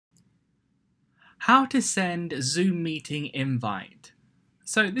How to send Zoom meeting invite.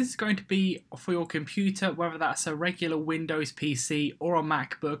 So this is going to be for your computer, whether that's a regular Windows PC or a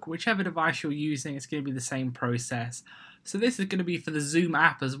MacBook, whichever device you're using, it's going to be the same process. So this is going to be for the Zoom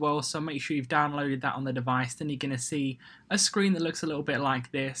app as well, so make sure you've downloaded that on the device. Then you're going to see a screen that looks a little bit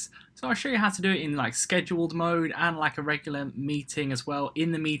like this. So I'll show you how to do it in like scheduled mode and like a regular meeting as well,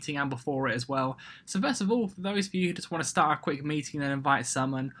 in the meeting and before it as well. So first of all, for those of you who just want to start a quick meeting and invite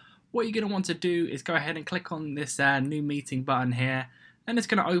someone, what you're going to want to do is go ahead and click on this new meeting button here, and it's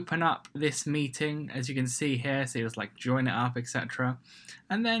going to open up this meeting as you can see here. So it's like join it up, etc.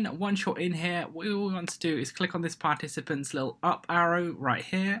 And then once you're in here, what you want to do is click on this participant's little up arrow right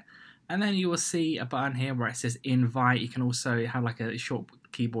here, and then you will see a button here where it says invite. You can also have like a short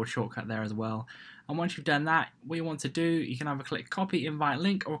keyboard shortcut there as well. And once you've done that, what you want to do, you can either click copy invite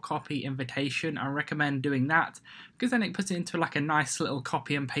link or copy invitation. I recommend doing that because then it puts it into like a nice little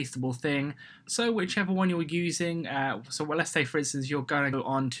copy and pastable thing. So whichever one you're using, let's say for instance you're going to go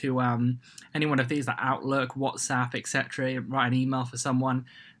on to any one of these like Outlook, WhatsApp, etc., write an email for someone,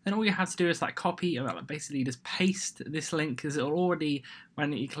 then all you have to do is like copy, basically just paste this link, because it'll already,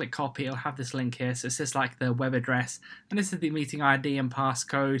 when you click copy, it'll have this link here. So it says like the web address, and this is the meeting ID and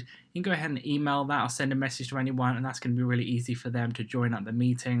passcode. You can go ahead and email that or send a message to anyone, and that's going to be really easy for them to join up the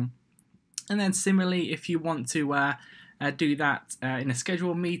meeting. And then similarly, if you want to do that in a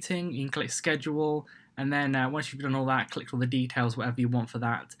scheduled meeting, you can click schedule, and then once you've done all that, click all the details, whatever you want for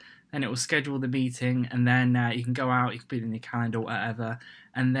that. Then it will schedule the meeting, and then you can go out, you can put it in your calendar or whatever,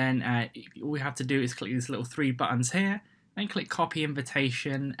 and then all you have to do is click these little three buttons here, then click copy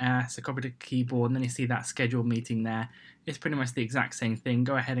invitation, so copy to keyboard, and then you see that scheduled meeting there. It's pretty much the exact same thing.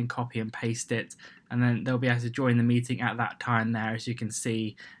 Go ahead and copy and paste it, and then they'll be able to join the meeting at that time there, as you can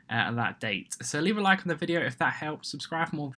see at that date. So leave a like on the video if that helps, subscribe for more